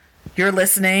You're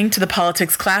listening to the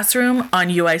Politics Classroom on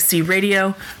UIC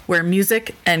Radio, where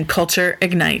music and culture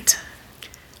ignite.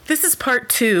 This is part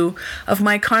 2 of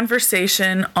my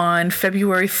conversation on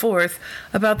February 4th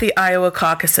about the Iowa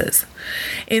caucuses.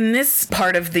 In this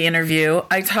part of the interview,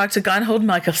 I talked to Gunhild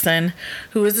Michelson,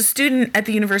 who is a student at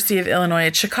the University of Illinois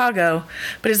at Chicago,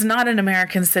 but is not an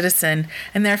American citizen,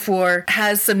 and therefore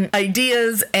has some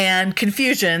ideas and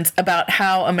confusions about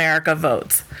how America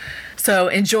votes. So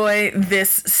enjoy this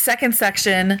second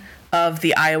section of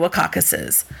the Iowa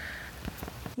caucuses.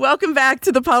 Welcome back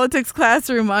to the Politics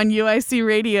Classroom on UIC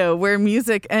Radio, where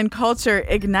music and culture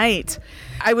ignite.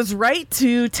 I was right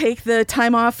to take the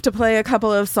time off to play a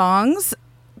couple of songs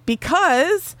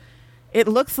because it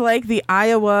looks like the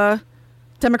Iowa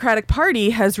Democratic Party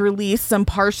has released some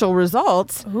partial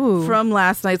results from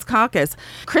last night's caucus.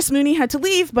 Chris Mooney had to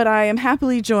leave, but I am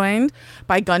happily joined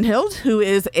by Gunhild, who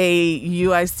is a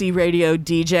UIC Radio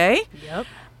DJ. Yep.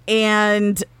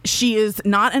 And she is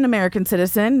not an American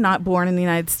citizen, not born in the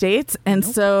United States. And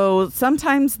so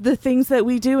sometimes the things that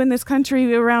we do in this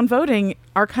country around voting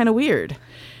are kind of weird.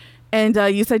 And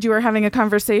you said you were having a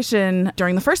conversation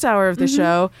during the first hour of the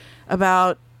show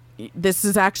about this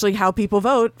is actually how people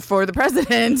vote for the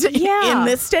president in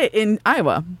this state, in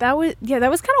Iowa. That was kind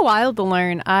of wild to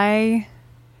learn. I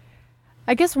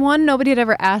guess, one, nobody had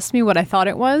ever asked me what I thought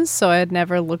it was, so I had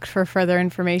never looked for further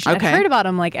information. Okay. I'd heard about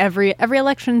them like every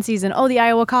election season. Oh, the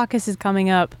Iowa caucus is coming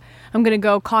up. I'm going to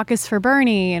go caucus for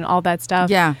Bernie and all that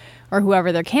stuff. Yeah. Or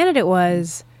whoever their candidate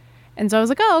was. And so I was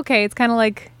like, oh, okay. It's kind of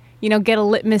like, get a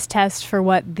litmus test for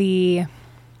what the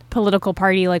political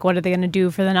party, like what are they going to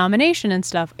do for the nomination and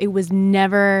stuff. It was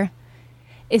never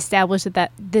established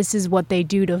that this is what they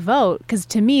do to vote. Because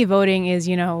to me, voting is,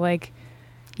 like,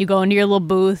 you go into your little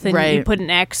booth and you put an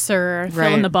X or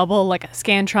fill in the bubble like a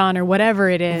Scantron or whatever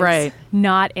it is. Right.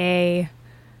 Not a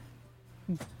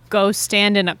go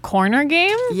stand in a corner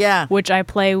game. Yeah. Which I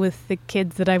play with the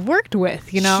kids that I've worked with,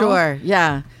 Sure,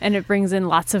 yeah. And it brings in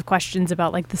lots of questions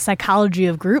about like the psychology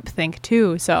of groupthink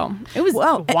too. So it was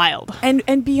wild.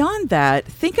 And beyond that,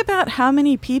 think about how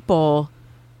many people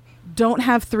don't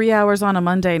have 3 hours on a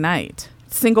Monday night.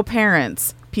 Single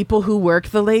parents, people who work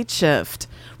the late shift.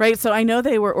 Right. So I know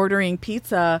they were ordering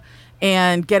pizza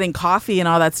and getting coffee and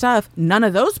all that stuff. None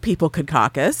of those people could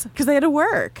caucus because they had to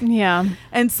work. Yeah.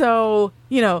 And so,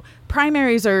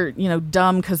 primaries are,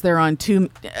 dumb because they're on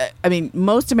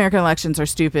most American elections are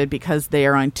stupid because they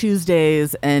are on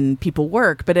Tuesdays and people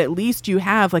work. But at least you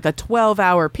have like a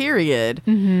 12-hour period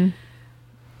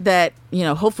that,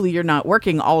 hopefully you're not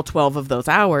working all 12 of those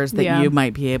hours that you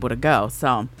might be able to go.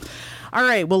 So. All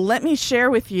right. Well, let me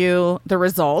share with you the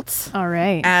results. All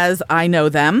right. As I know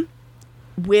them.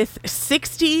 With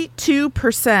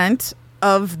 62%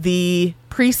 of the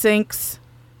precincts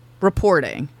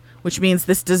reporting, which means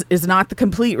this is not the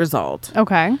complete result.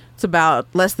 Okay. It's about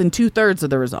less than 2/3 of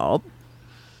the result.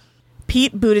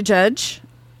 Pete Buttigieg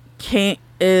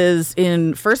is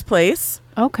in first place.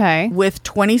 Okay. With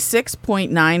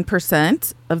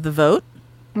 26.9% of the vote.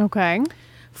 Okay.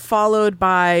 Followed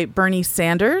by Bernie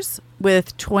Sanders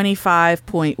with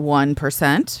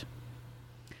 25.1%.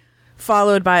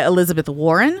 Followed by Elizabeth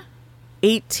Warren,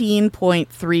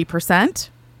 18.3%.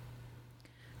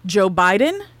 Joe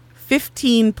Biden,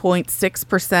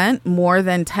 15.6%, more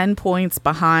than 10 points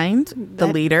behind the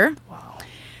leader. Wow.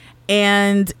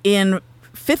 And in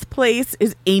fifth place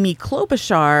is Amy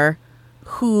Klobuchar,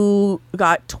 who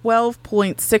got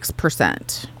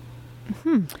 12.6%.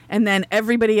 And then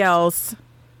everybody else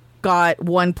got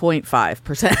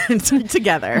 1.5%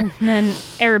 together. And then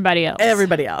everybody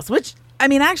else. Which,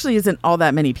 actually isn't all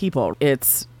that many people.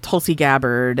 It's Tulsi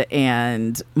Gabbard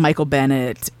and Michael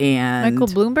Bennet and... Michael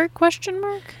Bloomberg, question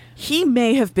mark? He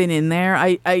may have been in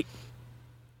there.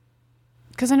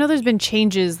 Because I know there's been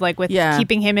changes with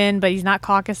keeping him in, but he's not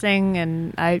caucusing,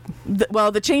 and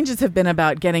the changes have been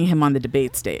about getting him on the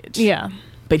debate stage. Yeah.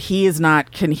 But he is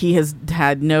not. He has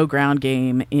had no ground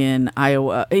game in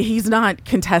Iowa. He's not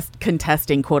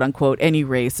contesting, quote unquote, any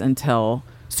race until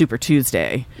Super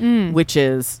Tuesday, which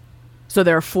is. So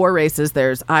there are 4 races.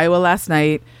 There's Iowa last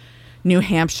night, New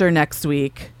Hampshire next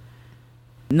week,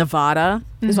 Nevada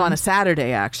is on a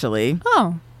Saturday actually.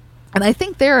 Oh, and I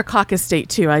think they're a caucus state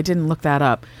too. I didn't look that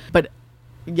up, but.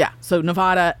 Yeah, so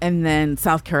Nevada and then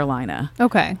South Carolina.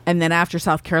 Okay. And then after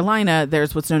South Carolina,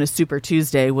 there's what's known as Super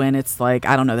Tuesday when it's like,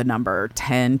 I don't know the number,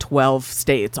 10, 12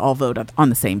 states all vote on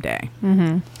the same day.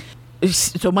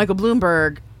 So Michael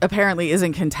Bloomberg apparently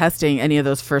isn't contesting any of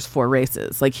those first 4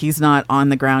 races. Like, he's not on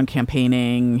the ground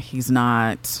campaigning. He's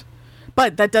not.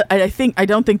 But I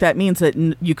don't think that means that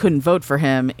you couldn't vote for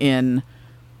him in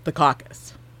the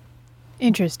caucus.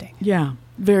 Interesting. Yeah.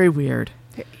 Very weird.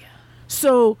 Yeah.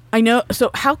 So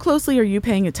how closely are you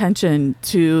paying attention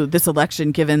to this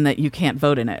election, given that you can't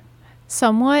vote in it?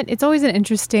 Somewhat. It's always an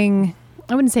interesting,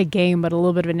 I wouldn't say game, but a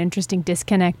little bit of an interesting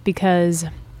disconnect because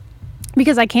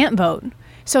I can't vote.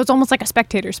 So it's almost like a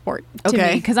spectator sport to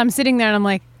me, because I'm sitting there and I'm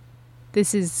like,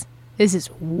 this is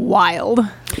wild.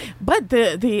 But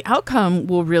the outcome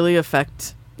will really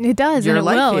affect it does, your and it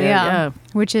life will, here. yeah.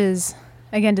 Which is,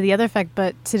 again, to the other effect,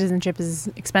 but citizenship is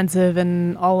expensive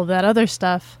and all of that other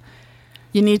stuff.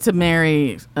 You need to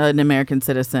marry an American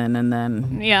citizen, and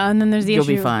then there's the you'll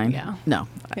issue. be fine. Yeah. No.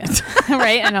 Yeah.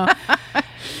 Right? I know.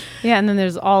 Yeah, and then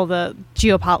there's all the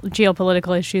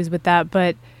geopolitical issues with that.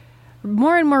 But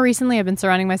more and more recently, I've been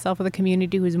surrounding myself with a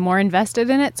community who's more invested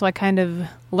in it. So I kind of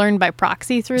learned by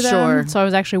proxy through them. Sure. So I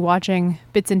was actually watching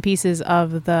bits and pieces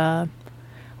of the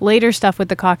later stuff with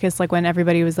the caucus, like when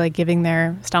everybody was like giving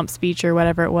their stump speech or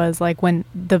whatever it was, like when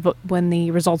the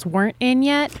results weren't in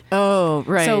yet. Oh,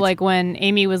 right. So like when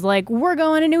Amy was like, we're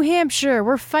going to New Hampshire,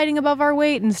 we're fighting above our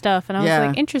weight and stuff. And I was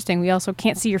like, interesting. We also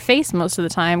can't see your face most of the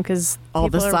time because all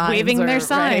people the are waving their right.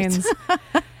 signs.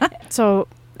 So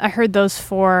I heard those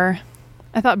four.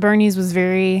 I thought Bernie's was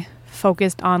very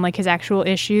focused on like his actual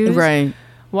issues. Right.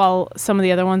 While some of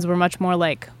the other ones were much more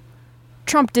like,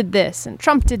 Trump did this and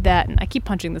Trump did that, and I keep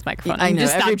punching this microphone. I know.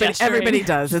 Just Everybody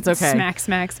does. It's okay. Smack,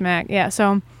 smack, smack. Yeah.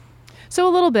 So a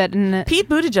little bit. And Pete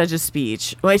Buttigieg's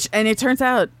speech, and it turns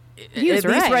out, at least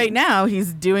right now,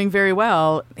 he's doing very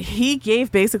well. He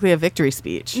gave basically a victory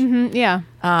speech.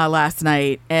 Last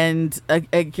night, and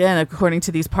again, according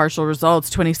to these partial results,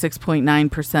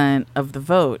 26.9% of the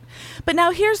vote. But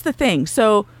now here's the thing.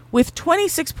 So with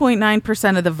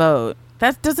 26.9% of the vote,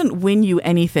 that doesn't win you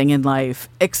anything in life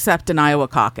except an Iowa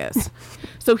caucus.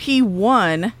 So he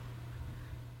won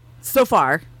so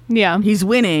far. Yeah. He's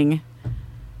winning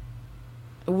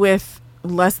with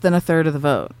less than a third of the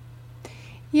vote.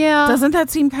 Yeah. Doesn't that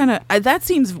seem that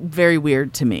seems very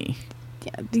weird to me.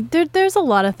 Yeah. There's a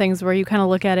lot of things where you kind of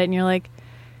look at it and you're like,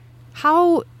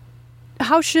 how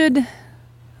should,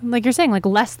 like you're saying, like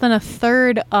less than a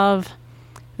third of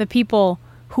the people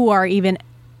who are even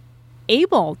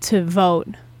able to vote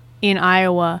in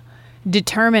Iowa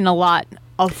determine a lot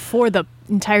for the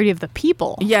entirety of the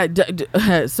people. Yeah.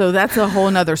 So that's a whole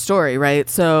nother story, right?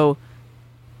 So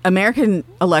American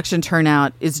election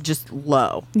turnout is just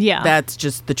low. Yeah. That's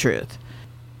just the truth.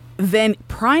 Then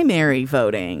primary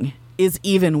voting is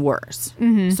even worse.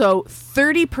 Mm-hmm. So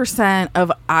 30%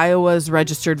 of Iowa's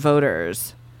registered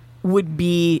voters would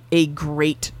be a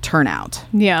great turnout.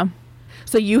 Yeah.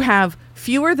 So you have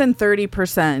fewer than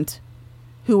 30%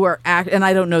 who are and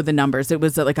I don't know the numbers. It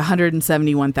was like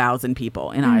 171,000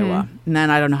 people in Iowa. And then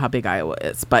I don't know how big Iowa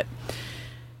is, but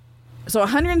so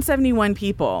 171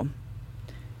 people,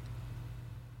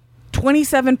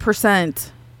 27%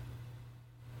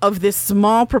 of this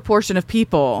small proportion of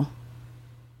people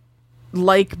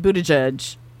like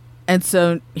Buttigieg, and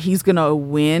so he's going to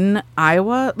win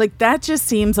Iowa. Like, that just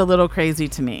seems a little crazy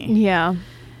to me. Yeah.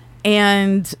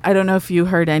 And I don't know if you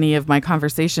heard any of my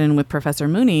conversation with Professor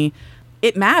Mooney.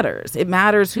 It matters. It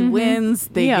matters who wins.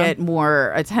 They get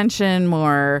more attention,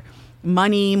 more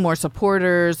money, more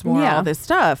supporters, more all this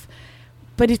stuff.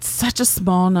 But it's such a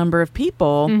small number of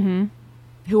people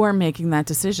who are making that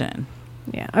decision.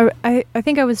 Yeah. I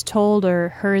think I was told or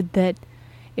heard that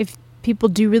if people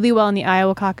do really well in the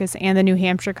Iowa caucus and the New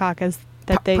Hampshire caucus,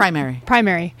 that they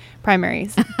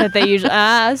primaries that they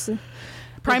usually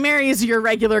primary is your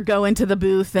regular go into the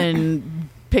booth and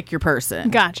pick your person.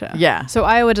 Gotcha. Yeah. So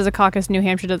Iowa does a caucus, New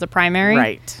Hampshire does a primary.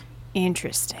 Right.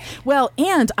 Interesting. Well,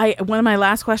 and one of my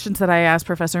last questions that I asked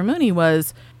Professor Mooney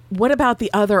was, what about the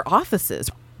other offices?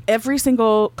 Every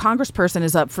single congressperson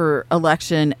is up for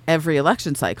election every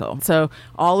election cycle. So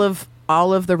all of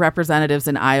the representatives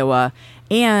in Iowa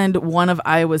and one of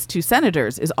Iowa's 2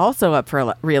 senators is also up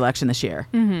for re-election this year.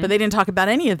 But they didn't talk about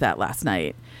any of that last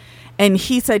night. And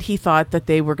he said he thought that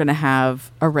they were going to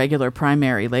have a regular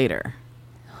primary later.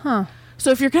 Huh.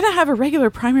 So if you're going to have a regular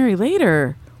primary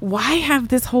later, why have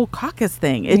this whole caucus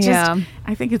thing? It just,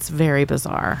 I think it's very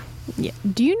bizarre. Yeah.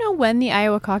 Do you know when the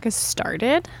Iowa caucus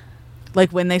started?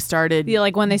 Like when they started,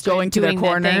 going to their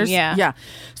corners. Yeah.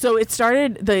 So it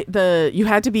started you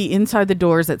had to be inside the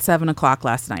doors at 7:00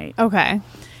 last night. Okay.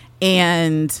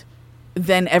 And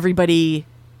then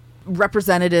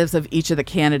representatives of each of the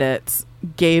candidates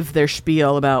gave their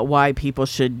spiel about why people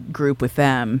should group with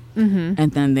them.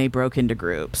 And then they broke into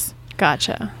groups.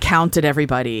 Gotcha. Counted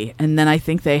everybody. And then I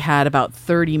think they had about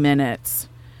 30 minutes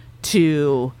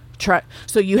to try.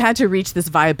 So you had to reach this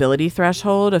viability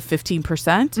threshold of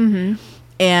 15%.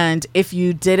 And if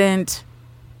you didn't,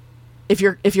 if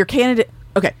your candidate,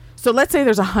 okay. So let's say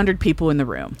there's 100 people in the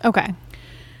room. Okay.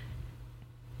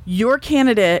 Your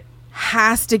candidate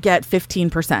has to get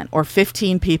 15% or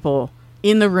 15 people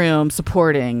in the room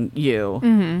supporting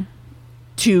you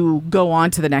to go on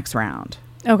to the next round.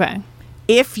 Okay.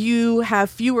 If you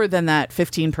have fewer than that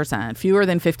 15%, fewer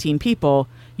than 15 people,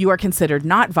 you are considered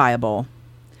not viable.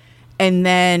 And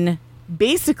then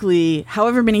basically,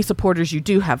 however many supporters you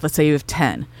do have, let's say you have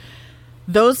 10,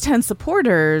 those 10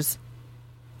 supporters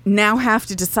now have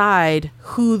to decide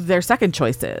who their second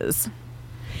choice is.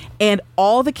 And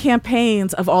all the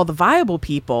campaigns of all the viable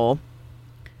people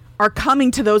are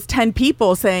coming to those 10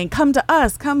 people saying, come to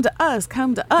us, come to us,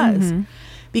 come to us.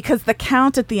 Because the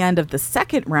count at the end of the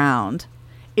second round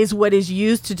is what is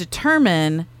used to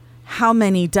determine how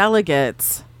many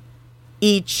delegates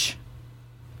each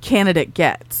candidate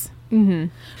gets.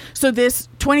 So this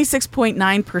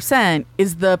 26.9%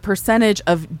 is the percentage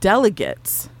of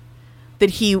delegates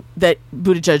that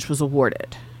Buttigieg was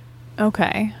awarded.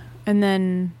 Okay. And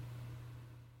then,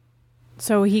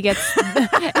 so he gets,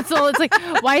 it's like,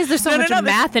 why is there so much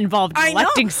math involved in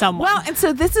electing someone? Well, and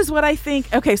so this is what I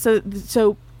think. Okay,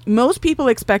 so most people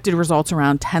expected results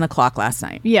around 10 o'clock last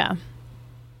night. Yeah.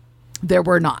 There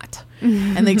were not.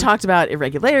 And they talked about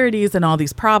irregularities and all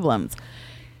these problems.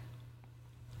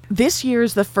 This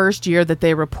year's the first year that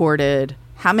they reported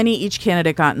how many each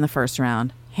candidate got in the first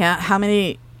round, how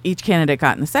many each candidate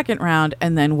got in the second round,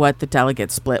 and then what the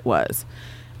delegate split was.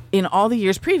 In all the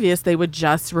years previous, they would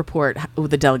just report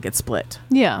the delegate split.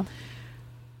 Yeah.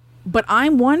 But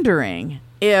I'm wondering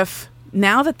if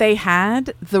now that they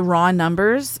had the raw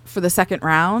numbers for the second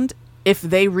round, if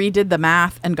they redid the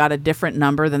math and got a different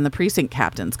number than the precinct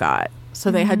captains got. So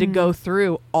they had to go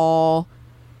through all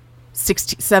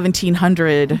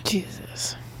 1,700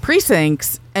 Jesus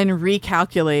precincts and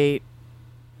recalculate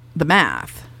the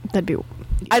math. That'd be...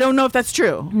 I don't know if that's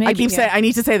true. Maybe, I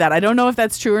need to say that. I don't know if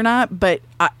that's true or not, but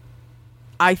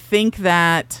I think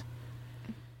that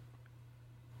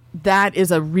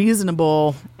is a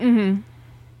reasonable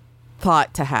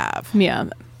thought to have. Yeah.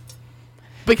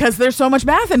 Because there's so much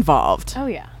math involved. Oh,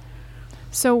 yeah.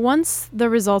 So once the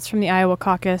results from the Iowa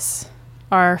caucus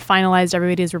are finalized,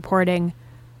 everybody's reporting,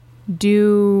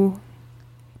 is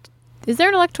there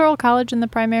an electoral college in the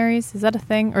primaries? Is that a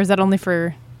thing? Or is that only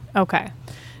for... Okay.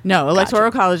 No,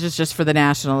 electoral college is just for the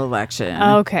national election.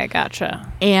 Okay,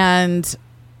 gotcha. And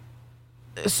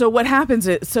so what happens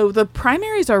is, so the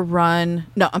primaries are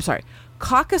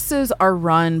caucuses are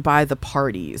run by the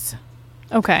parties.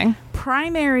 Okay.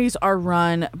 Primaries are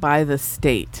run by the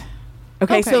state.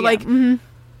 Okay, so yeah.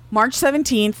 March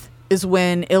 17th is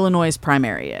when Illinois'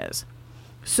 primary is.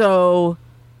 So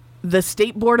the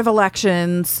State Board of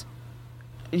Elections,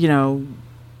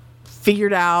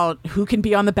 figured out who can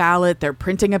be on the ballot. They're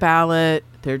printing a ballot.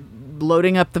 They're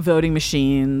loading up the voting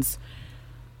machines.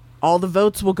 All the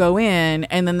votes will go in,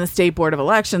 and then the State Board of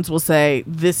Elections will say,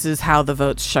 this is how the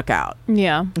votes shook out.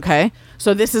 Yeah. Okay?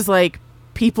 So this is like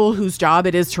people whose job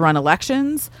it is to run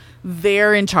elections.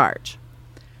 They're in charge.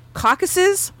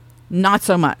 Caucuses, not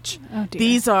so much. Oh, dear.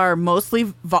 These are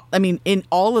mostly, in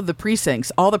all of the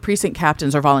precincts, all the precinct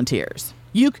captains are volunteers.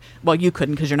 You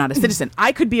couldn't because you're not a citizen.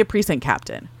 I could be a precinct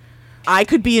captain. I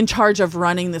could be in charge of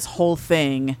running this whole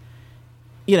thing,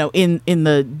 in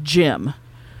the gym.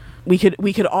 We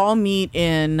could all meet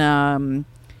in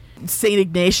St.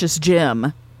 Ignatius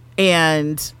Gym,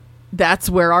 and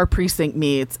that's where our precinct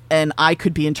meets, and I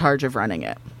could be in charge of running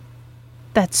it.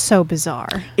 That's so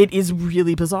bizarre. It is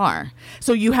really bizarre.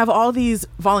 So you have all these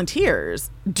volunteers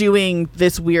doing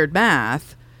this weird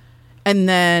math, and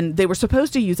then they were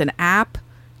supposed to use an app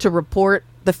to report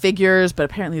the figures, but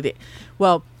apparently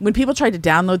when people tried to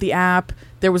download the app,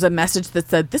 there was a message that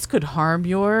said, this could harm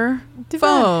your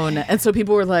phone. And so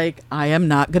people were like, I am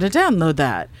not going to download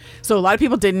that. So a lot of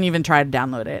people didn't even try to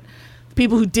download it.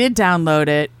 People who did download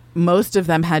it, most of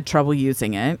them had trouble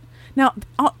using it. Now,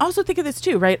 also think of this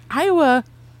too, right? Iowa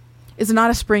is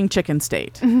not a spring chicken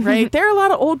state, right? There are a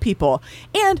lot of old people.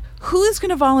 And who is going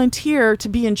to volunteer to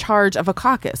be in charge of a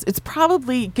caucus? It's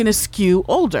probably going to skew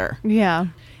older. Yeah.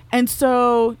 And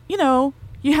so,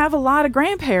 you have a lot of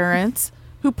grandparents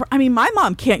who, my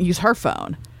mom can't use her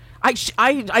phone. I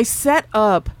set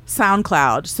up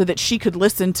SoundCloud so that she could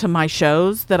listen to my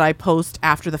shows that I post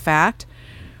after the fact.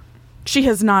 She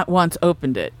has not once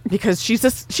opened it because she's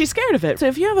scared of it. So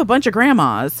if you have a bunch of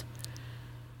grandmas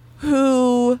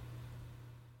who,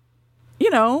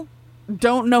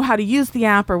 don't know how to use the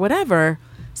app or whatever,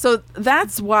 so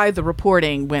that's why the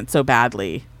reporting went so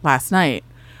badly last night.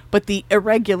 But the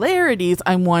irregularities,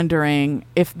 I'm wondering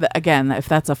if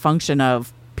that's a function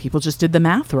of people just did the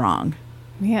math wrong.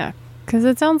 Yeah, because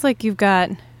it sounds like you've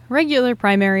got regular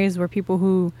primaries where people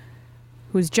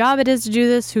whose job it is to do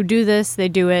this, who do this, they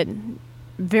do it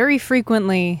very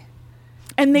frequently.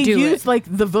 And they use like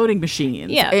the voting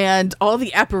machines and all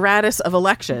the apparatus of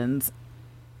elections.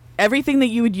 Everything that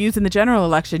you would use in the general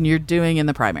election, you're doing in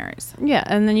the primaries. Yeah,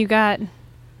 and then you got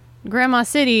Grandma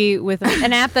City with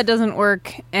an app that doesn't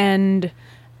work and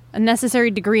a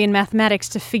necessary degree in mathematics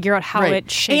to figure out how it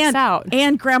shakes out.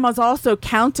 And Grandma's also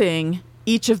counting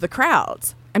each of the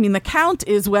crowds. I mean, the count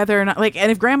is whether or not, like,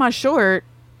 and if Grandma's short,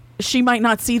 she might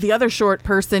not see the other short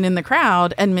person in the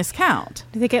crowd and miscount.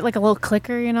 Do they get like a little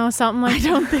clicker, something like that?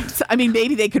 I don't think so. I mean,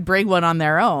 maybe they could bring one on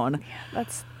their own. Yeah,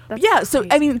 that's so,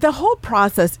 crazy. I mean, the whole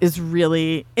process is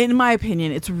really, in my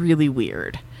opinion, it's really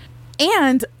weird.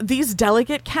 And these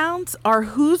delegate counts are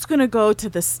who's going to go to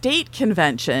the state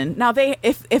convention. Now,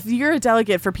 if you're a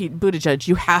delegate for Pete Buttigieg,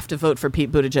 you have to vote for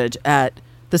Pete Buttigieg at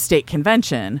the state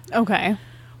convention. Okay.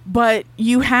 But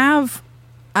you have,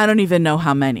 I don't even know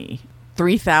how many,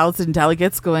 3,000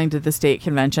 delegates going to the state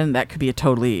convention. That could be a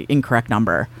totally incorrect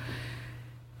number.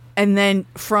 And then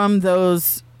from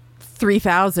those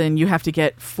 3,000, you have to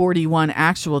get 41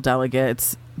 actual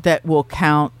delegates that will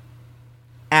count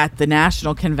at the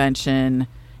national convention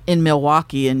in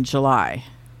Milwaukee in July.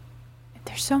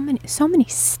 There's so many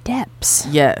steps.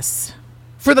 Yes.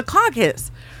 For the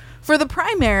caucus. For the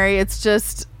primary, it's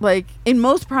just like in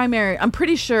most primary, I'm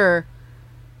pretty sure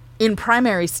in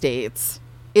primary states,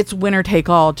 it's winner take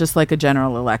all, just like a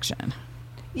general election.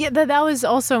 Yeah, that was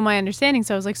also my understanding.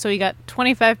 So I was like, so you got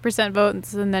 25%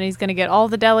 votes and then he's going to get all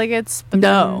the delegates?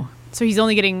 No. So he's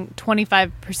only getting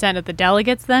 25% of the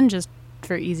delegates then, just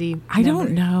for easy I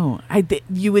don't know.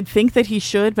 You would think that he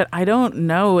should, but I don't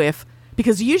know if,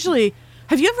 because usually,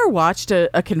 have you ever watched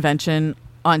a convention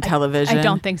on television? I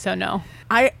don't think so, no.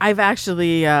 I've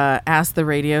actually asked the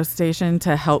radio station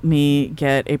to help me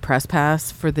get a press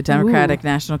pass for the Democratic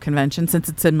National Convention. Since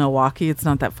it's in Milwaukee, it's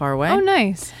not that far away. Oh,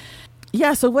 nice.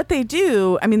 Yeah, so what they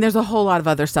do, I mean, there's a whole lot of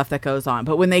other stuff that goes on,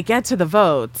 but when they get to the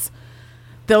votes,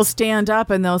 they'll stand up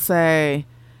and they'll say,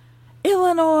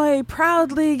 Illinois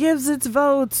proudly gives its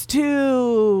votes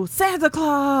to Santa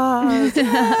Claus.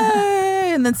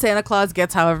 Yay! And then Santa Claus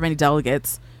gets however many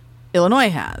delegates Illinois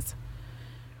has.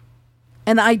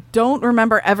 And I don't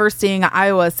remember ever seeing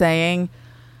Iowa saying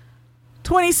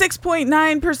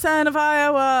 26.9% of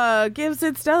Iowa gives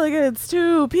its delegates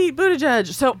to Pete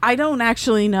Buttigieg. So I don't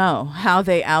actually know how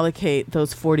they allocate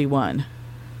those 41.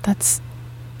 That's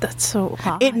so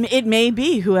high. It may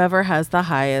be whoever has the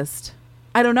highest.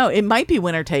 I don't know. It might be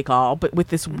winner take all, but with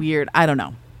this weird, I don't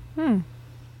know.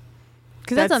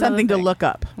 That's something to look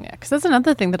up. Yeah, because that's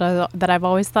another thing that I've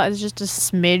always thought is just a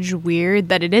smidge weird,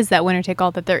 that it is that winner take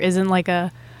all, that there isn't like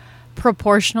a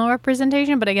proportional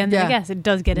representation. But again, I guess it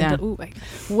does get into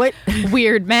what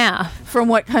weird math. From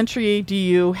what country do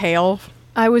you hail?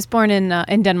 I was born in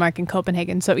Denmark, in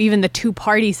Copenhagen, so even the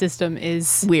two-party system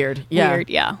is weird. Yeah. Weird,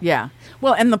 yeah. Yeah.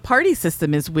 Well, and the party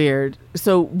system is weird.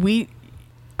 So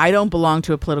I don't belong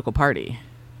to a political party.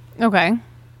 Okay.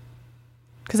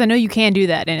 Because I know you can do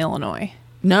that in Illinois.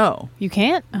 No. You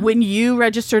can't? When you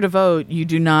register to vote, you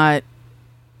do not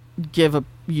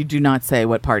say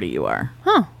what party you are.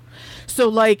 Huh. So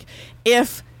like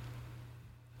if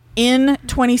in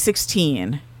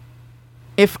 2016,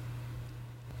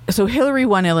 so Hillary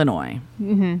won Illinois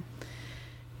in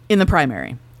the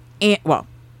primary,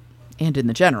 and in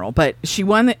the general, but she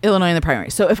won Illinois in the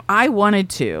primary. So if I wanted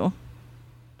to,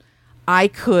 I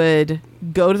could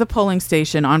go to the polling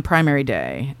station on primary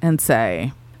day and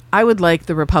say, I would like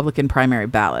the Republican primary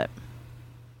ballot,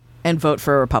 and vote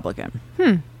for a Republican.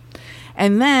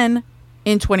 And then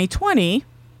in 2020,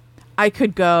 I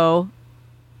could go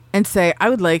and say, I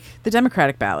would like the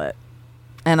Democratic ballot,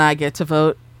 and I get to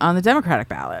vote on the Democratic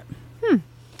ballot.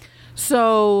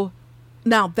 So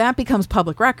now that becomes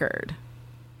public record,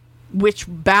 which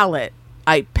ballot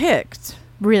I picked.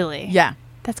 Really? Yeah.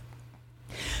 That's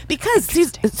because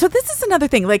so this is another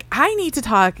thing. Like I need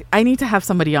to have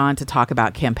somebody on to talk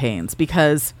about campaigns,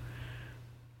 because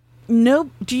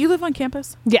do you live on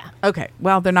campus? Yeah. Okay.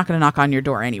 Well, they're not going to knock on your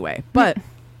door anyway. But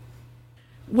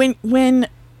when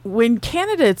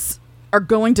candidates are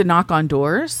going to knock on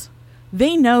doors,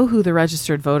 they know who the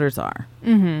registered voters are,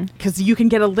 because you can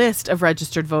get a list of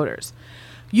registered voters.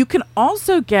 You can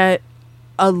also get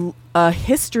a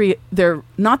history. They're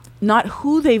not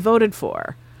who they voted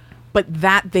for, but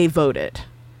that they voted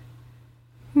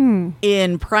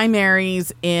in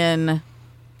primaries, in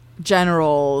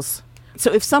generals.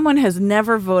 So if someone has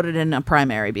never voted in a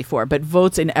primary before, but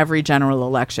votes in every general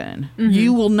election,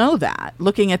 you will know that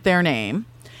looking at their name,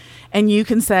 and you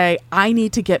can say, I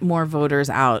need to get more voters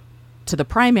out to the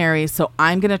primary, so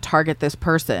I'm going to target this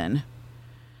person.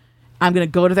 I'm going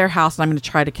to go to their house and I'm going to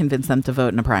try to convince them to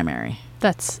vote in a primary.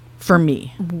 That's for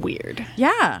me. weird.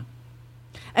 Yeah.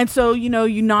 And so, you know,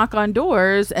 you knock on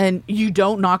doors, and you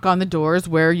don't knock on the doors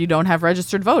where you don't have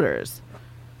registered voters.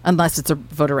 Unless it's a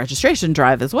voter registration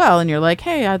drive as well. And you're like,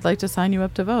 hey, I'd like to sign you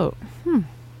up to vote.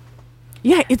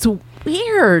 Yeah, it's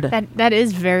weird. That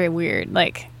is very weird.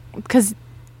 Like, because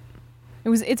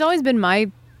it's always been my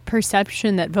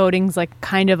perception that voting's like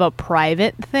kind of a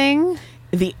private thing.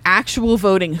 The actual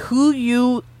voting, who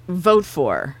you vote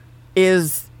for,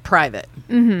 is private.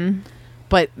 Mm-hmm.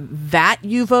 But that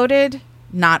you voted,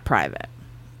 not private.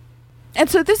 And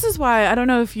so this is why, I don't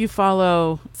know if you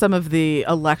follow some of the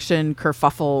election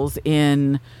kerfuffles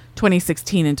in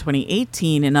 2016 and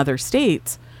 2018 in other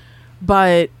states,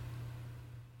 but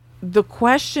the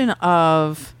question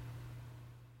of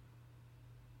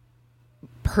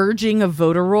purging of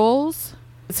voter rolls.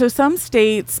 So some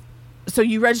states, so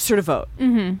you register to vote.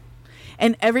 Mm-hmm.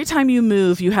 And every time you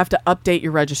move, you have to update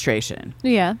your registration.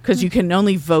 Yeah. Because you can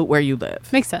only vote where you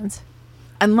live. Makes sense.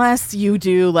 Unless you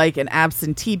do like an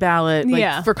absentee ballot, like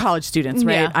Yeah. for college students,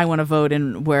 right? Yeah. I want to vote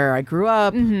in where I grew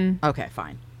up. Mm-hmm. Okay,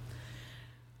 fine.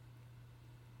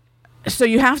 So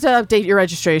you have to update your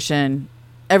registration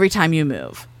every time you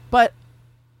move. But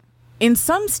in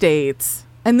some states,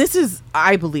 and this is,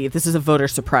 I believe, this is a voter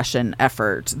suppression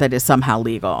effort that is somehow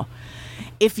legal.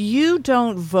 If you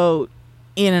don't vote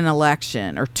in an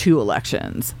election or two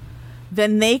elections,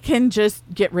 then they can just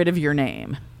get rid of your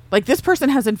name. Like, this person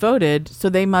hasn't voted, so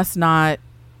they must not,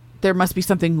 there must be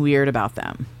something weird about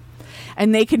them.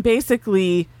 And they can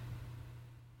basically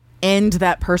end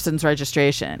that person's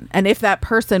registration. And if that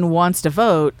person wants to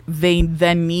vote, they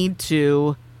then need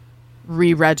to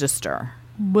re-register.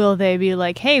 Will they be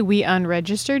like, hey, we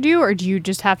unregistered you, or do you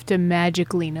just have to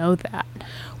magically know that?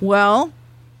 Well,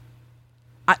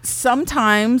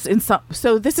 sometimes in some,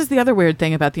 so this is the other weird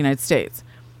thing about the United States,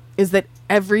 is that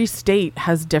every state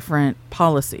has different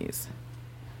policies.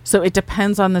 So it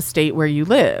depends on the state where you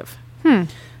live.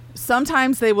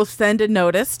 Sometimes they will send a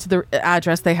notice to the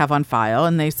address they have on file,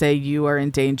 and they say you are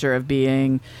in danger of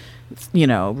being, you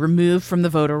know, removed from the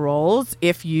voter rolls.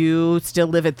 If you still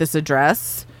live at this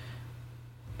address,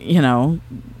 you know,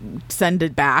 send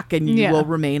it back and you will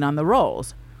remain on the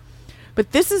rolls.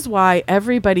 But this is why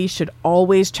everybody should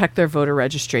always check their voter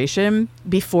registration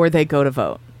before they go to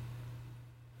vote.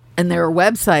 And there are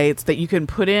websites that you can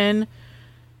put in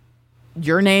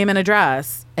your name and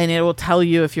address, and it will tell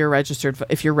you if you're registered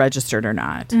or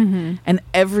not. Mm-hmm. And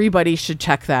everybody should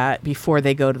check that before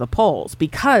they go to the polls,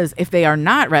 because if they are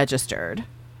not registered,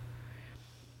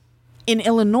 in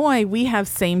Illinois, we have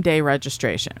same-day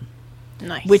registration.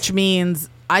 Nice. Which means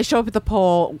I show up at the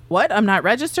poll. What? I'm not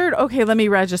registered? Okay, let me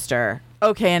register.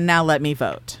 Okay, and now let me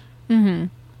vote. Mm-hmm.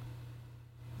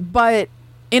 But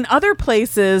in other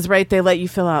places, right, they let you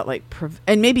fill out like,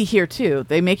 and maybe here too,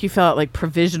 they make you fill out like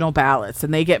provisional ballots,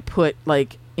 and they get put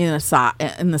like in the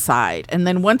side. And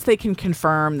then once they can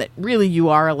confirm that really you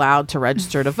are allowed to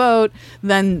register to vote,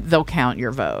 then they'll count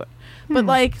your vote. But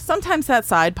like sometimes that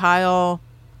side pile,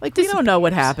 like we don't know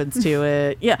what happens to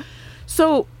it. Yeah.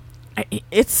 So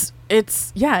it's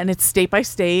and it's state by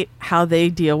state how they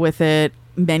deal with it.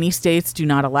 Many states do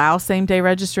not allow same-day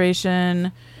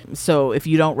registration. So if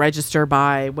you don't register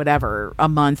by whatever, a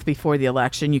month before the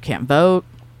election, you can't vote.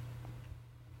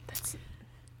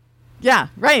 Yeah,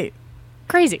 right.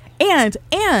 Crazy. And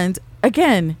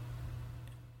again,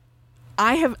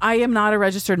 I am not a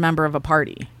registered member of a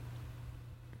party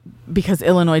because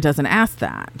Illinois doesn't ask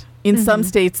that. In some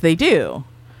states they do.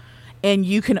 And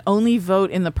you can only vote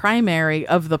in the primary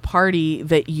of the party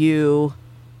that you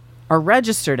are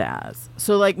registered as.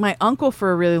 So like my uncle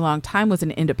for a really long time was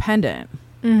an independent.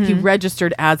 Mm-hmm. He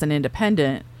registered as an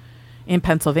independent in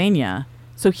Pennsylvania.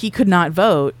 So he could not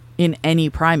vote in any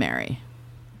primary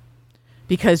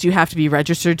because you have to be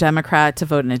registered Democrat to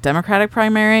vote in a Democratic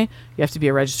primary. You have to be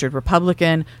a registered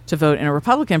Republican to vote in a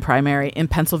Republican primary in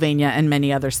Pennsylvania and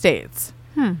many other states.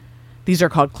 These are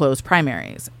called closed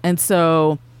primaries. And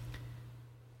so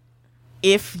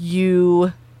if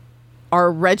you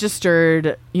are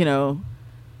registered, you know,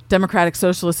 Democratic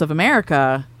Socialists of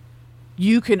America,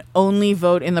 you can only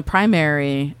vote in the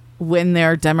primary when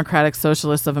there are Democratic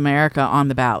Socialists of America on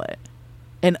the ballot,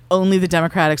 and only the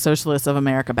Democratic Socialists of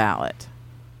America ballot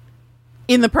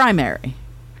in the primary.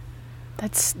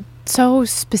 That's so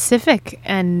specific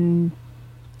and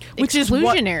which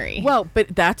exclusionary.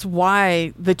 But that's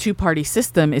why the two-party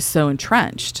system is so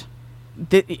entrenched.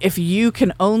 That if you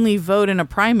can only vote in a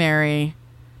primary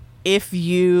if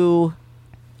you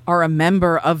are a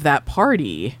member of that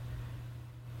party,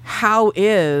 how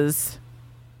is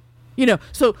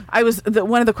So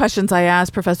one of the questions I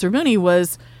asked Professor Mooney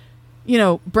was,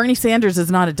 Bernie Sanders is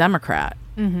not a Democrat,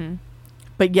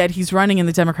 but yet he's running in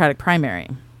the Democratic primary.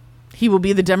 He will be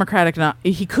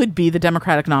he could be the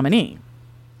Democratic nominee.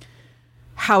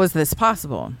 How is this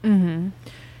possible?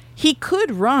 He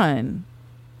could run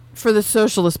for the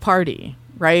Socialist Party,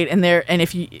 right? And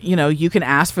if you can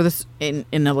ask for this in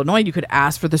Illinois, you could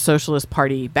ask for the Socialist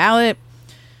Party ballot.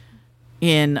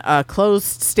 In a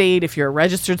closed state, if you're a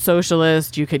registered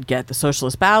socialist, you could get the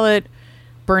socialist ballot.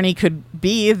 Bernie could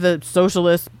be the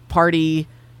Socialist Party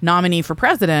nominee for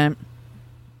president,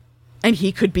 and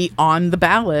he could be on the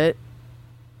ballot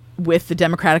with the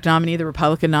Democratic nominee, the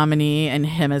Republican nominee, and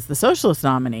him as the socialist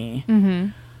nominee.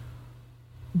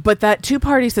 But that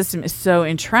two-party system is so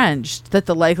entrenched that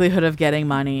the likelihood of getting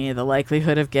money, the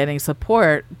likelihood of getting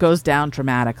support goes down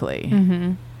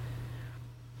dramatically.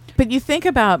 But you think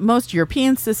about most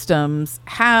European systems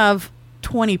have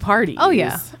 20 parties. Oh,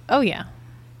 yeah.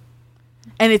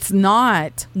 And it's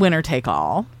not winner take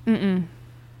all.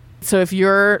 So if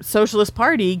your Socialist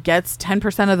Party gets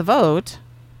 10% of the vote,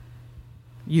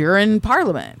 you're in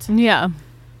parliament. Yeah,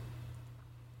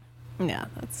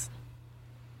 it's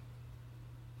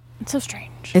so strange.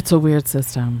 It's a weird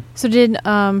system. So did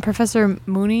Professor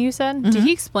Mooney, you said, did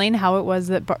he explain how it was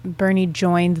that Bernie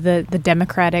joined the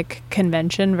Democratic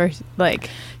convention versus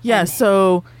Yeah.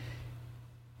 So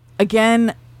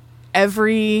again,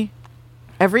 every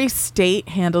state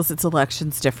handles its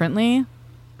elections differently,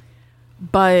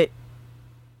 but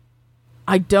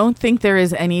I don't think there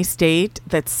is any state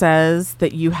that says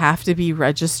that you have to be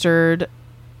registered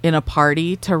in a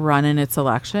party to run in its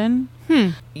election.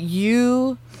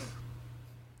 You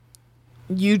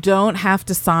don't have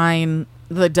to sign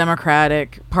the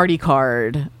Democratic Party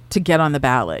card to get on the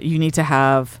ballot. You need to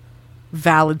have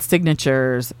valid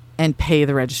signatures and pay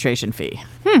the registration fee.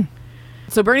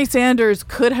 So Bernie Sanders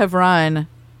could have run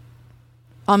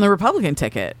on the Republican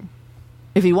ticket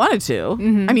if he wanted to.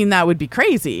 I mean, that would be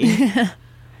crazy.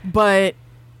 But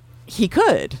he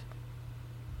could.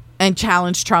 And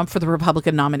challenge Trump for the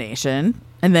Republican nomination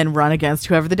and then run against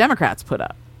whoever the Democrats put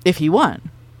up if he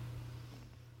won.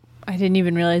 I didn't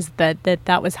even realize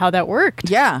that was how that worked.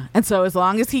 Yeah. And so as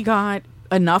long as he got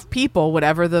enough people,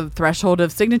 whatever the threshold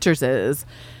of signatures is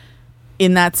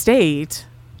in that state,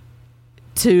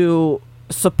 to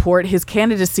support his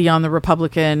candidacy on the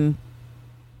Republican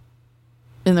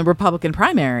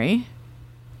primary,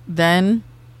 then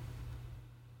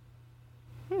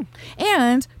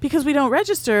and because we don't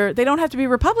register, they don't have to be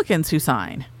Republicans who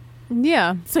sign.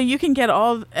 Yeah. So you can get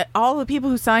all the people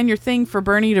who sign your thing for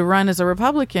Bernie to run as a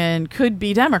Republican could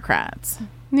be Democrats.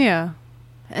 Yeah.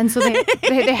 And so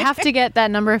they have to get that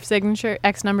number of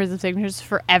X numbers of signatures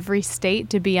for every state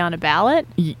to be on a ballot?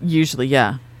 Usually,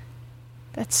 yeah.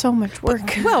 That's so much work.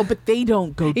 But they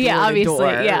don't go door to door,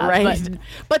 right?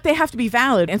 But they have to be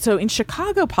valid. And so in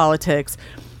Chicago politics,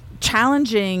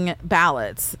 challenging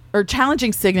ballots or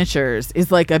challenging signatures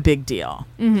is like a big deal.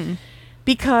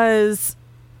 Because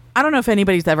I don't know if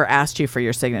anybody's ever asked you for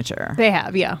your signature. They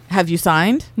have, yeah. Have you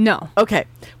signed? No. Okay.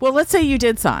 Well, let's say you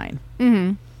did sign.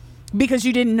 Because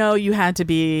you didn't know you had to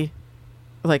be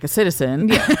like a citizen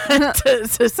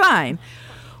to sign.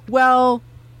 Well,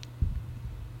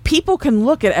 people can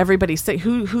look at everybody's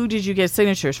who did you get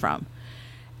signatures from?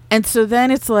 And so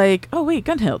then it's like, oh wait,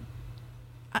 Gunhild.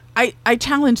 I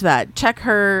challenge that. Check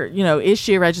her, is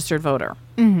she a registered voter?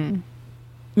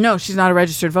 No, she's not a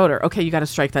registered voter. Okay, you got to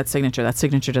strike that signature. That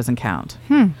signature doesn't count.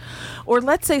 Or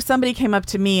let's say somebody came up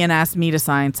to me and asked me to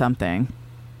sign something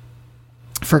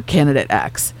for candidate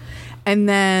X. And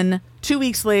then 2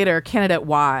 weeks later, candidate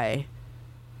Y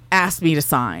asked me to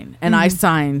sign. And I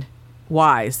signed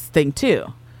Y's thing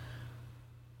too.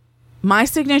 My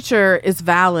signature is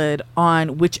valid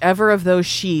on whichever of those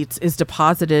sheets is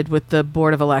deposited with the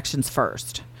Board of Elections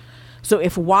first. So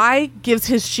if Y gives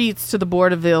his sheets to the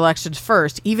Board of the Elections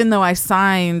first, even though I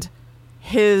signed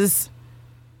his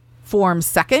form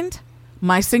second,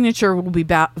 my signature will be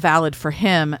valid for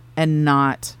him and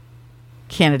not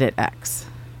candidate X.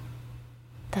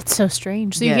 That's so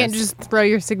strange. So you can't just throw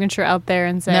your signature out there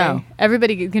and say,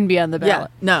 everybody can be on the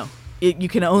ballot. Yeah, no. You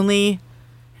can only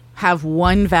have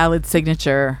one valid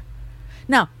signature.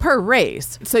 Now, per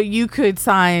race. So you could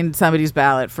sign somebody's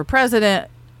ballot for president,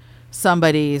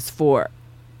 somebody's for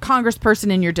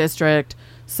congressperson in your district,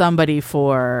 somebody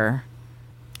for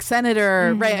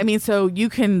senator, right? I mean, so you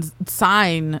can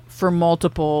sign for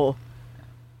multiple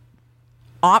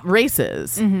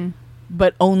races,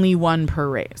 but only one per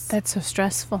race. That's so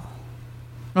stressful.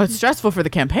 Well, it's stressful for the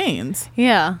campaigns.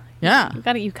 Yeah. Yeah.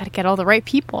 You gotta get all the right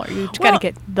people, or you gotta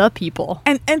get the people.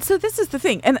 And so this is the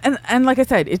thing. And like I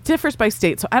said, it differs by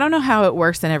state. So I don't know how it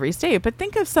works in every state, but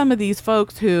think of some of these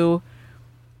folks who,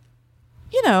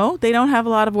 you know, they don't have a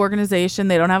lot of organization,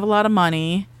 they don't have a lot of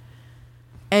money,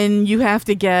 and you have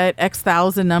to get X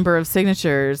thousand number of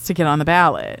signatures to get on the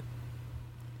ballot.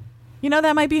 You know,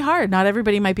 that might be hard. Not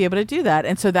everybody might be able to do that.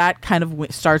 And so that kind of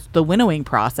starts the winnowing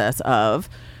process of,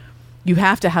 you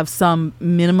have to have some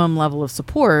minimum level of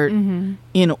support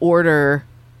in order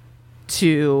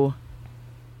to,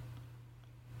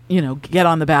 you know, get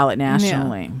on the ballot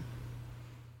nationally. Yeah.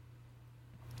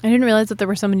 I didn't realize that there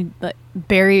were so many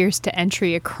barriers to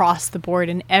entry across the board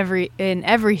in every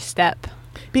step.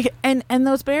 And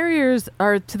those barriers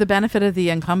are to the benefit of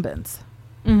the incumbents,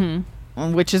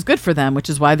 which is good for them, which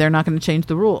is why they're not going to change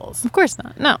the rules. Of course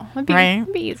not. No,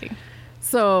 it'd be easy.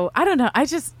 So I don't know. I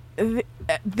just...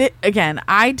 again,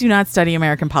 I do not study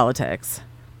American politics.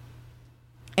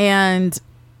 And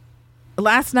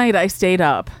last night I stayed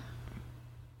up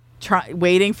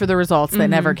waiting for the results that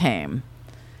never came.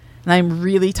 And I'm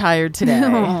really tired today.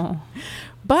 No.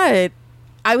 But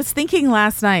I was thinking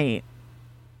last night,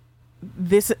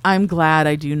 I'm glad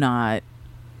I do not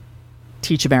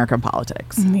teach American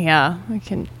politics. Yeah, I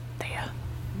can. Yeah.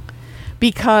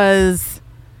 Because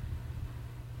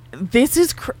this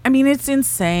is, it's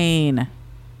insane.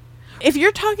 If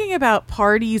you're talking about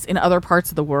parties in other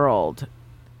parts of the world,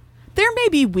 there may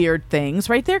be weird things,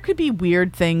 right? There could be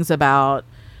weird things about,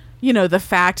 you know, the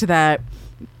fact that,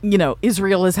 you know,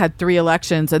 Israel has had 3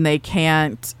 elections and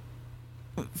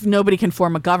nobody can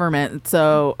form a government.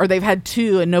 So, or they've had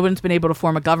 2 and no one's been able to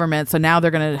form a government. So now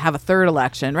they're going to have a 3rd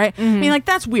election, right? I mean, like,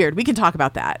 that's weird. We can talk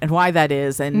about that and why that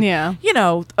is. And, you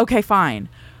know, okay, fine.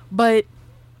 But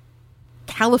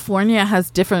California has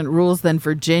different rules than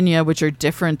Virginia, which are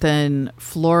different than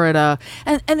Florida.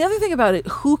 And the other thing about it,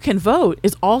 who can vote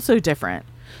is also different.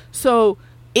 So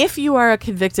if you are a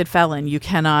convicted felon, you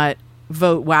cannot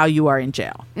vote while you are in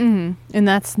jail. And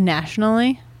that's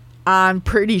nationally? I'm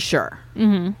pretty sure.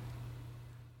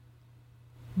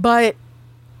 But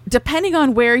depending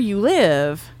on where you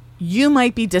live, you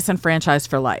might be disenfranchised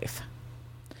for life.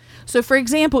 So, for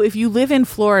example, if you live in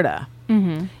Florida,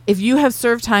 if you have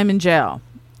served time in jail,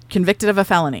 convicted of a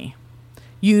felony,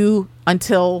 you,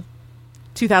 until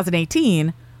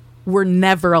 2018, were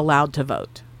never allowed to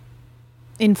vote.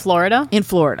 In Florida? In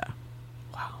Florida.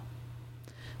 Wow.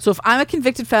 So if I'm a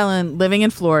convicted felon living in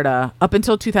Florida up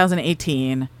until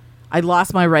 2018, I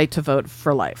lost my right to vote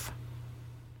for life.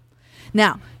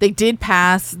 Now, they did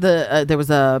pass there was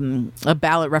a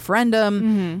ballot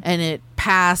referendum, and it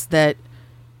passed that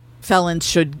felons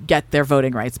should get their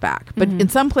voting rights back. But in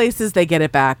some places, they get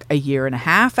it back a year and a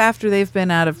half after they've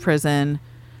been out of prison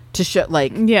to show,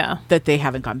 like, that they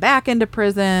haven't gone back into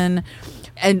prison.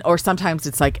 Or sometimes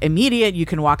it's like immediate. You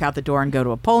can walk out the door and go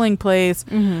to a polling place.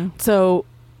 So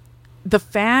the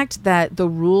fact that the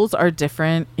rules are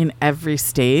different in every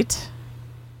state,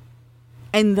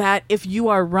 and that if you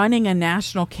are running a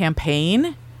national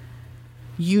campaign,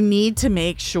 you need to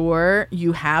make sure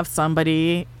you have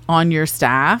somebody on your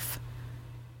staff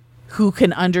who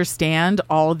can understand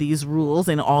all these rules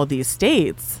in all these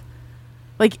states.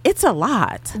 Like, it's a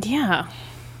lot. Yeah.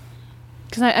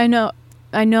 Because I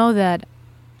know that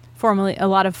a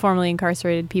lot of formerly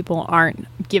incarcerated people aren't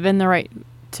given the right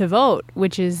to vote,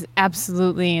 which is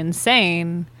absolutely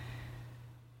insane.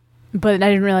 But I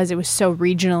didn't realize it was so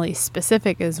regionally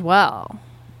specific as well.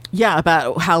 Yeah,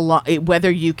 about how long,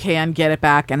 whether you can get it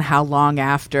back and how long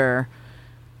after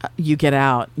you get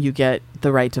out, you get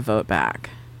the right to vote back.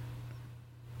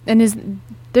 And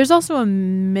there's also a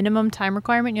minimum time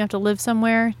requirement. You have to live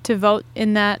somewhere to vote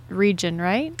in that region,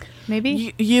 right?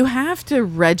 Maybe? You have to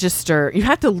register. You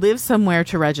have to live somewhere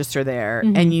to register there.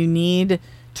 And you need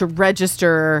to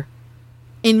register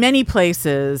in many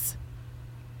places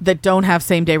that don't have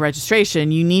same day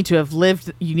registration. You need to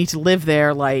live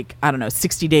there, like, I don't know,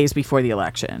 60 days before the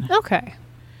election. Okay.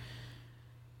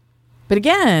 But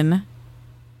again,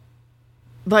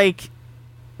 like,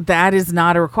 that is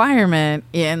not a requirement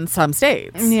in some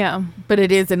states. Yeah. But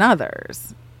it is in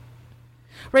others.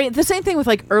 Right? The same thing with,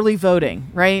 like, early voting,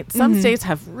 right? Some states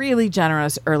have really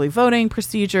generous early voting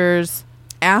procedures.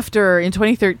 In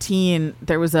 2013,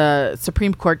 there was a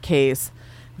Supreme Court case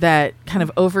that kind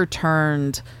of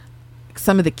overturned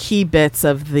some of the key bits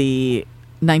of the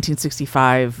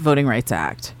 1965 Voting Rights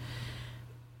Act.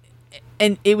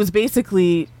 And it was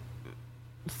basically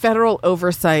federal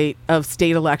oversight of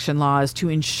state election laws to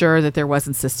ensure that there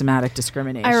wasn't systematic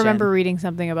discrimination. I remember reading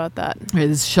something about that. This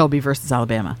is Shelby versus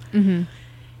Alabama.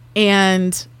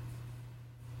 And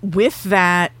with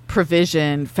that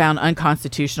provision found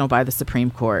unconstitutional by the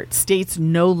Supreme Court, states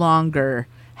no longer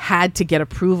had to get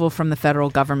approval from the federal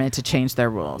government to change their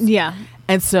rules. Yeah.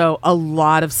 And so a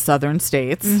lot of southern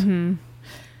states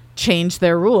changed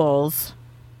their rules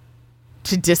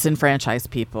to disenfranchise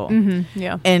people.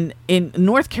 Yeah. And in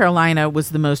North Carolina was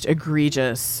the most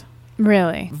egregious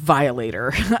Really?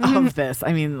 violator of this.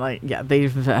 I mean, like, yeah, they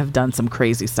have done some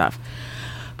crazy stuff.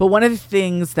 But one of the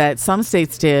things that some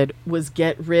states did was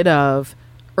get rid of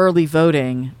early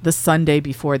voting the Sunday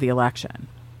before the election.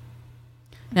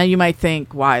 Now, you might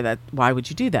think, why would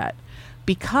you do that?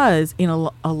 Because in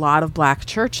a lot of black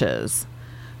churches,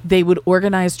 they would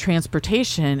organize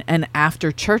transportation, and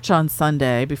after church on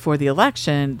Sunday before the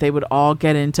election, they would all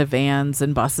get into vans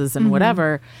and buses and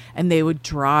whatever, and they would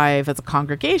drive as a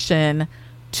congregation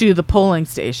to the polling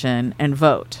station and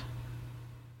vote.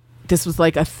 This was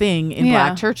like a thing in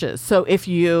black churches. So if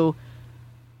you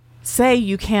say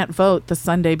you can't vote the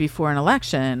Sunday before an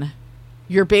election,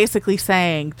 you're basically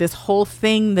saying this whole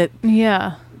thing that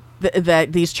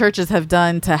that these churches have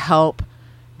done to help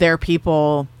their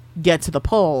people get to the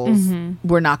polls,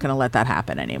 we're not going to let that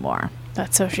happen anymore.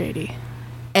 That's so shady.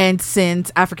 And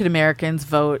since African Americans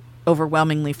vote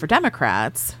overwhelmingly for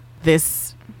Democrats,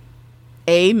 this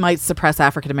might suppress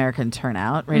African American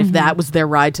turnout, right? If that was their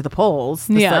ride to the polls,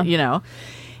 you know,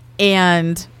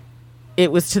 and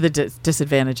it was to the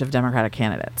disadvantage of Democratic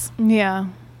candidates. Yeah.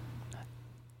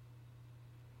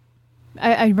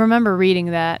 I remember reading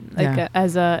that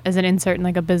as an insert in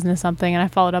like a business something, and I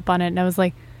followed up on it, and I was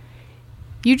like,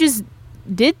 you just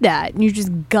did that. You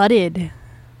just gutted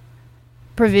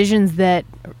provisions that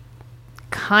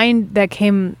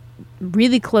came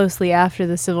really closely after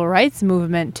the civil rights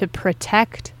movement to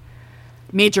protect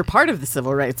major part of the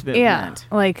civil rights movement. Yeah,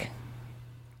 like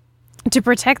to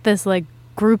protect this like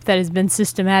group that has been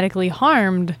systematically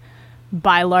harmed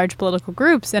by large political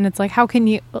groups. And it's like, how can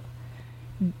you?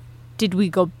 Did we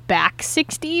go back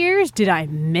 60 years? Did I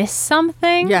miss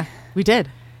something? Yeah, we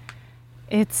did.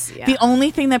 It's the only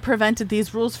thing that prevented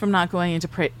these rules from not going into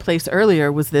place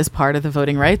earlier was this part of the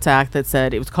Voting Rights Act that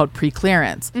said it was called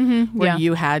pre-clearance, where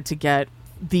you had to get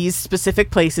these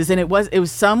specific places, and it was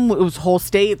whole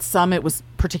states, some it was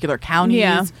particular counties.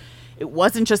 Yeah. It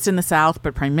wasn't just in the South,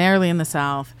 but primarily in the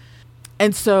South.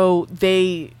 And so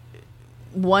they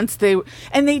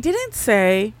didn't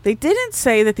say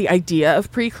that the idea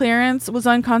of pre-clearance was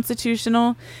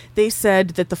unconstitutional. They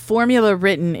said that the formula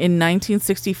written in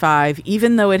 1965,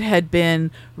 even though it had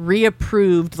been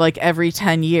reapproved like every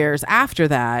 10 years after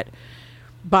that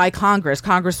by Congress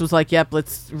was like, yep,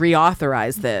 let's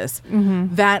reauthorize this.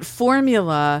 That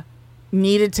formula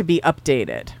needed to be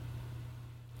updated.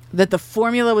 That the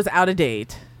formula was out of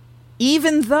date,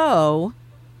 even though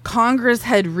Congress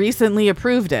had recently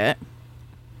approved it.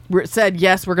 Said,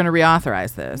 yes, we're going to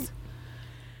reauthorize this.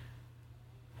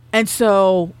 And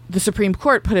so the Supreme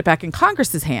Court put it back in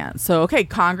Congress's hands. So, okay,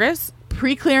 Congress,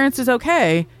 pre-clearance is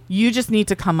okay. You just need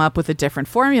to come up with a different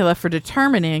formula for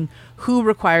determining who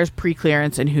requires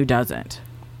pre-clearance and who doesn't.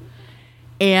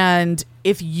 And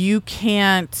if you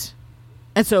can't...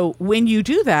 And so when you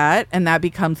do that, and that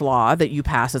becomes law that you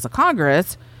pass as a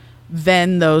Congress,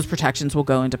 then those protections will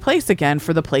go into place again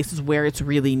for the places where it's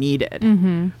really needed.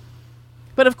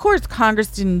 But of course, Congress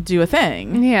didn't do a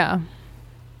thing. Yeah.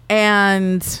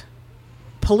 And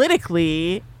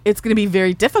politically, it's going to be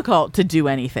very difficult to do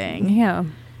anything. Yeah.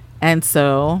 And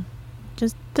so...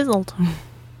 just fizzled.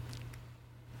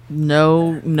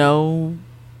 No.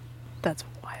 That's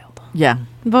wild. Yeah.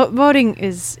 Voting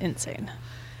is insane.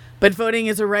 But voting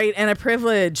is a right and a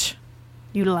privilege.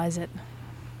 Utilize it.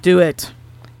 Do it.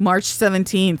 March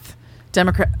 17th,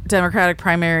 Democratic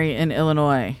primary in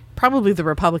Illinois. Probably the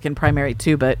Republican primary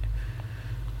too, but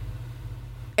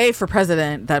for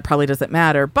president, that probably doesn't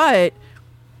matter. But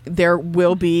there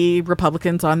will be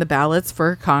Republicans on the ballots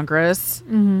for Congress.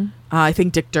 I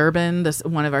think Dick Durbin,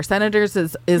 one of our senators,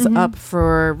 is up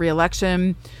for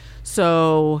re-election.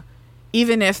 So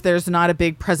even if there's not a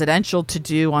big presidential to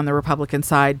do on the Republican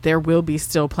side, there will be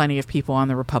still plenty of people on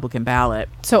the Republican ballot.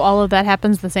 So all of that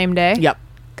happens the same day? Yep.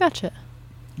 Gotcha.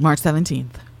 March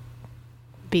 17th.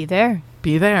 Be there.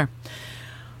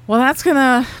 Well,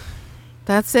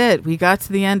 that's it. We got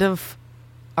to the end of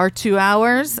our 2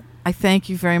 hours. I thank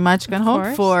you very much,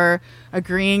 Gunhild, for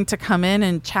agreeing to come in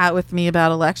and chat with me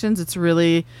about elections. It's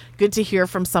really good to hear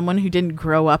from someone who didn't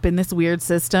grow up in this weird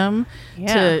system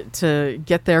to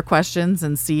get their questions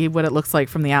and see what it looks like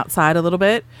from the outside a little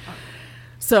bit.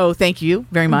 So thank you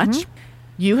very much.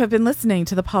 You have been listening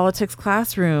to the Politics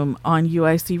Classroom on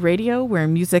UIC Radio, where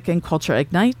music and culture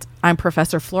ignite. I'm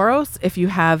Professor Floros. If you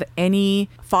have any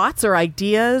thoughts or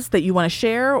ideas that you want to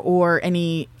share, or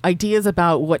any ideas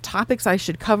about what topics I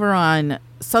should cover on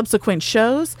subsequent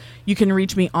shows, you can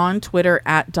reach me on Twitter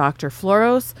at Dr.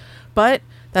 Floros. But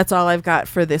that's all I've got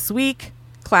for this week.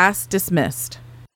 Class dismissed.